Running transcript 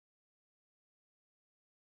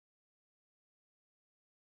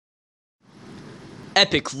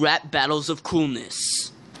Epic rap battles of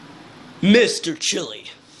coolness. Mr. Chili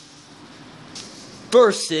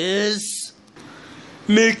versus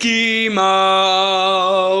Mickey Mouse.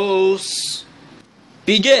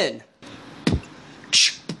 Begin.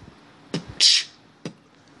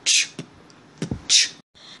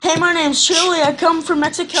 Hey, my name's Chili, I come from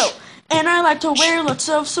Mexico, and I like to wear lots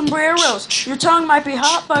of sombreros. Your tongue might be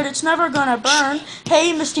hot, but it's never gonna burn.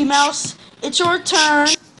 Hey, Misty Mouse, it's your turn.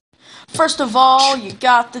 First of all, you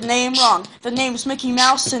got the name wrong. The name's Mickey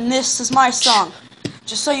Mouse, and this is my song.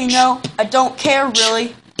 Just so you know, I don't care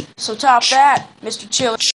really. So top that, Mr.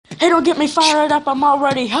 Chili. Hey, don't get me fired up, I'm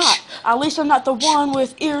already hot. At least I'm not the one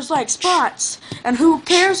with ears like spots. And who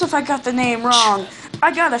cares if I got the name wrong?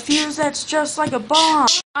 I got a fuse that's just like a bomb.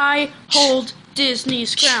 I hold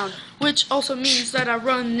Disney's crown, which also means that I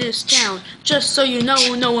run this town. Just so you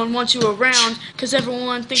know, no one wants you around, 'cause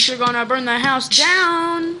everyone thinks you're gonna burn the house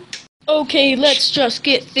down. Okay, let's just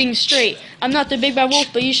get things straight. I'm not the big bad wolf,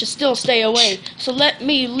 but you should still stay away. So let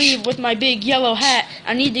me leave with my big yellow hat.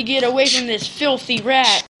 I need to get away from this filthy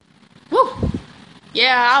rat. Woo!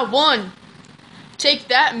 Yeah, I won. Take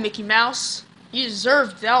that, Mickey Mouse. You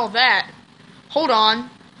deserved all that. Hold on.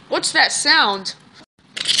 What's that sound?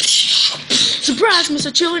 Surprise,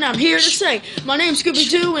 Mr. Chillin', I'm here to say, my name's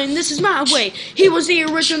Scooby-Doo and this is my way. He was the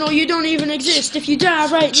original, you don't even exist. If you die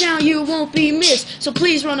right now, you won't be missed. So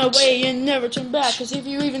please run away and never turn back, 'cause if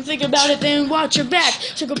you even think about it, then watch your back.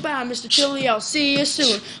 So goodbye, Mr. Chili, I'll see you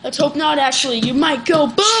soon. Let's hope not, actually, you might go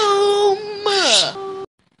boom!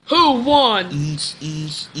 Who won?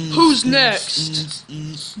 Who's next?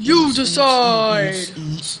 You decide.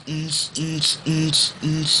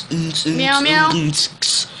 Meow meow.